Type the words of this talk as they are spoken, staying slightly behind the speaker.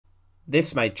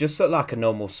This may just look like a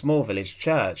normal small village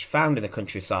church found in a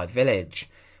countryside village.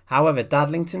 However,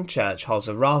 Dadlington Church holds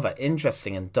a rather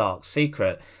interesting and dark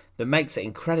secret that makes it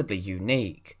incredibly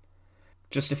unique.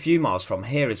 Just a few miles from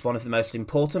here is one of the most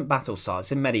important battle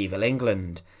sites in medieval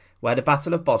England, where the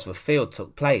Battle of Bosworth Field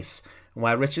took place and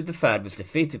where Richard III was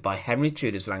defeated by Henry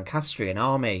Tudor's Lancastrian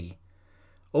army.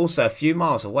 Also a few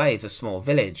miles away is a small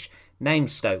village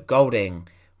named Stoke Golding,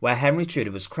 where Henry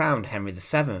Tudor was crowned Henry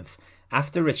VII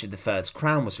after Richard III's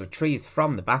crown was retrieved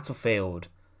from the battlefield.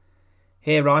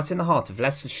 Here, right in the heart of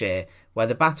Leicestershire, where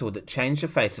the battle that changed the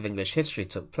face of English history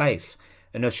took place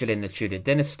and ushered in the Tudor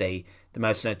dynasty, the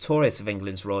most notorious of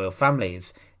England's royal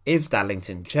families, is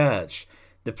Dadlington Church,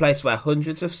 the place where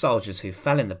hundreds of soldiers who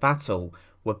fell in the battle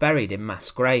were buried in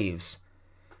mass graves.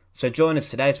 So join us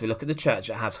today as we look at the church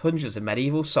that has hundreds of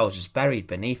medieval soldiers buried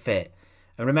beneath it.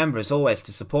 And remember, as always,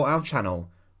 to support our channel,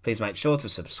 please make sure to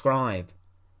subscribe.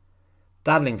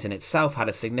 Dadlington itself had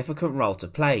a significant role to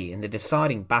play in the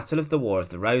deciding Battle of the War of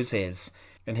the Roses,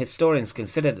 and historians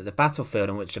consider that the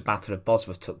battlefield on which the Battle of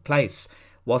Bosworth took place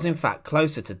was in fact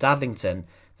closer to Dadlington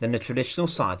than the traditional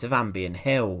site of Ambion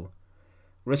Hill.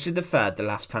 Richard III, the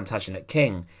last Plantagenet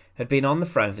king, had been on the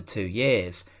throne for 2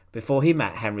 years before he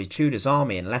met Henry Tudor's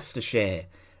army in Leicestershire,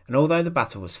 and although the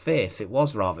battle was fierce, it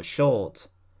was rather short.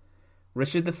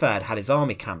 Richard III had his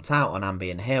army camped out on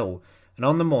Ambion Hill, and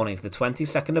on the morning of the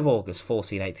 22nd of August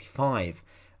 1485,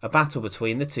 a battle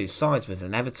between the two sides was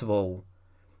inevitable.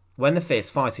 When the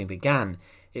fierce fighting began,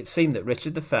 it seemed that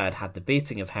Richard III had the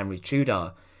beating of Henry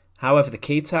Tudor. However, the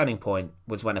key turning point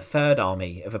was when a third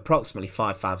army of approximately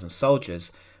 5,000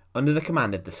 soldiers, under the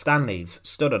command of the Stanleys,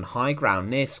 stood on high ground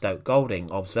near Stoke Golding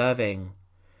observing.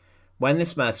 When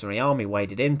this mercenary army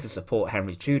waded in to support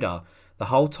Henry Tudor, the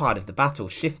whole tide of the battle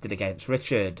shifted against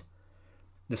Richard.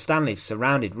 The Stanleys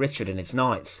surrounded Richard and his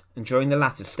knights, and during the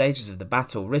latter stages of the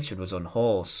battle Richard was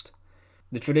unhorsed.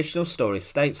 The traditional story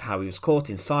states how he was caught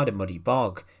inside a muddy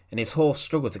bog, and his horse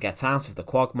struggled to get out of the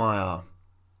quagmire.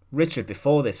 Richard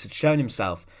before this had shown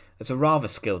himself as a rather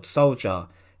skilled soldier,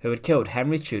 who had killed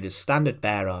Henry Tudor's standard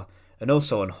bearer, and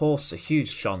also unhorsed the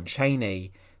huge John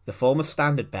Cheney, the former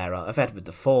standard bearer of Edward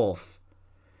IV.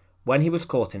 When he was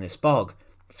caught in this bog,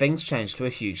 things changed to a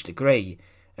huge degree,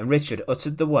 and Richard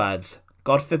uttered the words,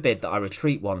 "God forbid that I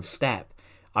retreat one step.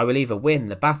 I will either win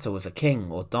the battle as a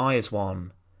king or die as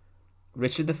one."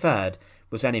 Richard III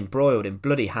was then embroiled in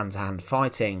bloody hand-to-hand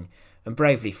fighting, and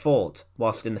bravely fought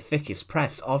whilst in the thickest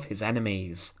press of his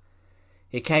enemies.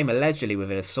 He came allegedly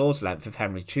within a sword's length of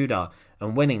Henry Tudor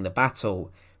and winning the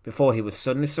battle, before he was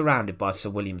suddenly surrounded by Sir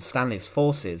William Stanley's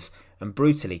forces and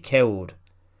brutally killed.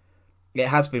 It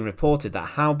has been reported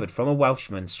that halberd from a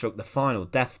Welshman struck the final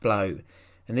death blow,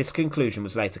 and this conclusion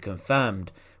was later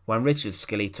confirmed when Richard's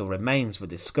skeletal remains were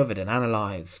discovered and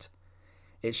analysed.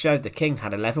 It showed the king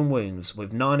had 11 wounds,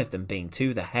 with 9 of them being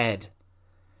to the head.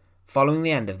 Following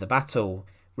the end of the battle,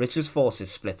 Richard's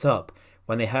forces split up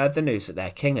when they heard the news that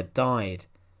their king had died.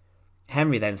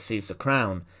 Henry then seized the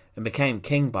crown and became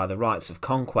king by the rights of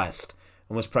conquest,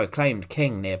 and was proclaimed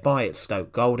king nearby at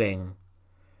Stoke Golding.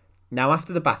 Now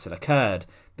after the battle occurred,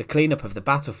 the clean-up of the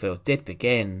battlefield did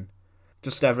begin.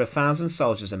 Just over 1,000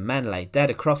 soldiers and men lay dead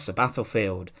across the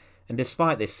battlefield, and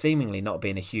despite this seemingly not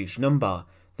being a huge number,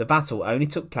 the battle only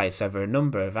took place over a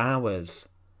number of hours.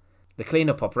 The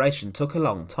clean-up operation took a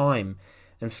long time,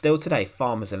 and still today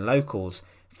farmers and locals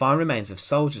find remains of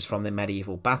soldiers from the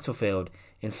medieval battlefield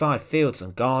inside fields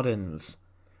and gardens.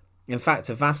 In fact,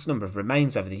 a vast number of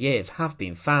remains over the years have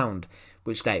been found,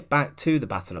 which date back to the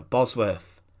Battle of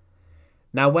Bosworth.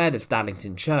 Now where does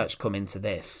Dadlington Church come into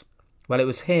this? Well, it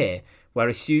was here where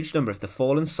a huge number of the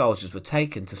fallen soldiers were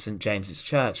taken to St James's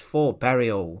Church for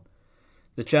burial.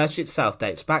 The church itself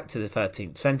dates back to the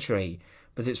 13th century,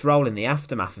 but its role in the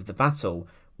aftermath of the battle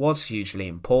was hugely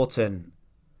important.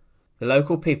 The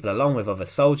local people, along with other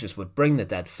soldiers, would bring the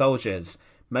dead soldiers,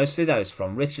 mostly those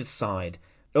from Richard's side,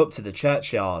 up to the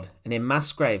churchyard, and in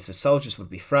mass graves the soldiers would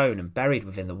be thrown and buried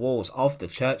within the walls of the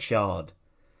churchyard.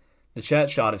 The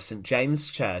churchyard of St James's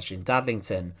Church in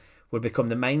Dadlington would become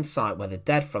the main site where the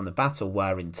dead from the battle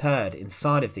were interred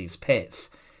inside of these pits,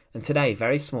 and today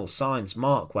very small signs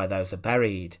mark where those are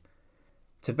buried.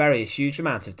 To bury a huge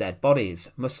amount of dead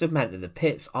bodies must have meant that the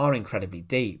pits are incredibly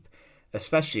deep,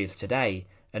 especially as today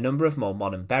a number of more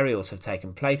modern burials have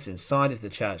taken place inside of the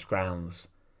church grounds.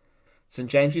 St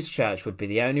James's Church would be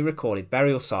the only recorded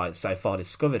burial site so far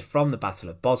discovered from the Battle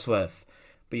of Bosworth,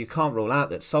 but you can't rule out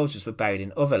that soldiers were buried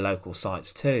in other local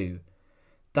sites too.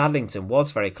 Dadlington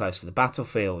was very close to the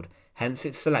battlefield, hence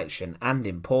its selection and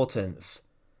importance.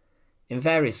 In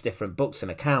various different books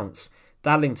and accounts,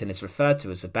 Dadlington is referred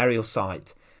to as a burial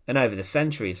site, and over the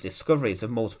centuries discoveries of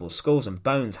multiple skulls and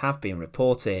bones have been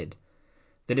reported.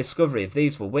 The discovery of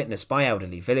these were witnessed by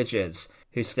elderly villagers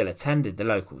who still attended the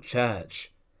local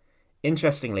church.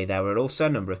 Interestingly, there were also a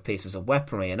number of pieces of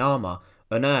weaponry and armour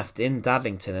unearthed in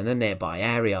Dadlington and the nearby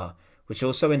area, which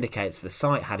also indicates the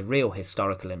site had real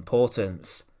historical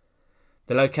importance.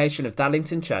 The location of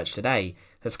Dadlington Church today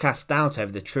has cast doubt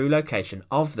over the true location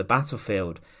of the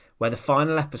battlefield, where the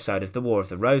final episode of the War of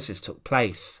the Roses took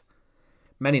place.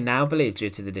 Many now believe, due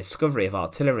to the discovery of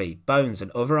artillery, bones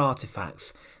and other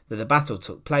artefacts, that the battle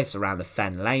took place around the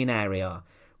Fen Lane area,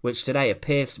 which today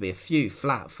appears to be a few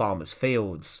flat farmers'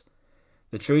 fields.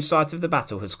 The true site of the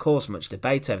battle has caused much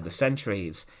debate over the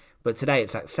centuries, but today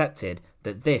it's accepted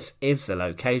that this is the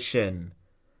location.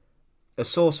 A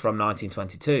source from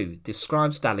 1922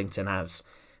 describes Dadlington as,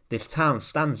 "This town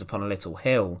stands upon a little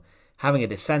hill, having a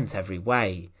descent every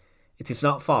way. It is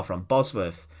not far from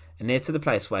Bosworth, and near to the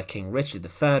place where King Richard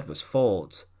III was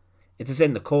fought. It is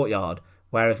in the courtyard,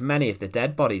 whereof many of the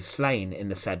dead bodies slain in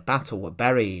the said battle were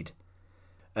buried."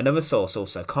 Another source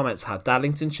also comments how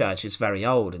Dadlington Church is very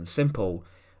old and simple,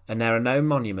 and there are no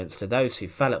monuments to those who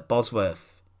fell at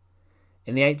Bosworth.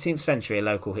 In the 18th century, a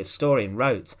local historian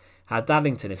wrote how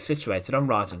Dadlington is situated on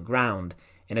rising ground,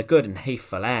 in a good and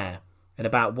heathful air, and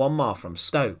about 1 mile from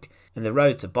Stoke, and the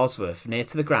road to Bosworth, near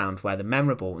to the ground where the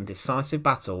memorable and decisive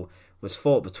battle was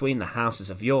fought between the houses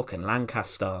of York and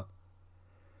Lancaster.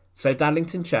 So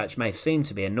Dadlington Church may seem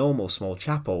to be a normal small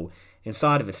chapel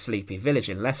inside of a sleepy village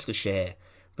in Leicestershire,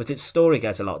 but its story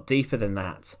goes a lot deeper than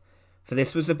that, for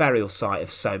this was the burial site of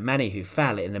so many who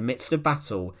fell in the midst of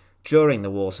battle during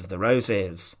the Wars of the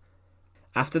Roses.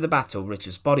 After the battle,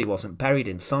 Richard's body wasn't buried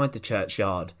inside the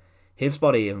churchyard. His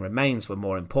body and remains were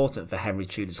more important for Henry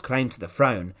Tudor's claim to the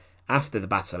throne after the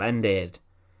battle ended.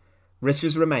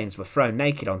 Richard's remains were thrown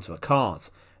naked onto a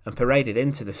cart and paraded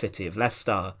into the city of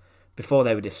Leicester, before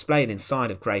they were displayed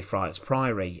inside of Greyfriars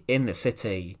Priory in the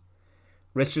city.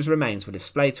 Richard's remains were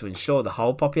displayed to ensure the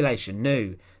whole population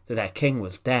knew that their king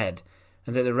was dead,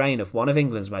 and that the reign of one of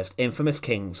England's most infamous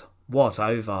kings was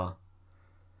over.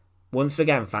 Once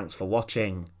again, thanks for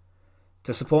watching.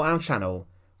 To support our channel,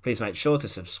 please make sure to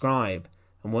subscribe,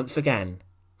 and once again,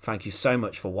 thank you so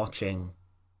much for watching.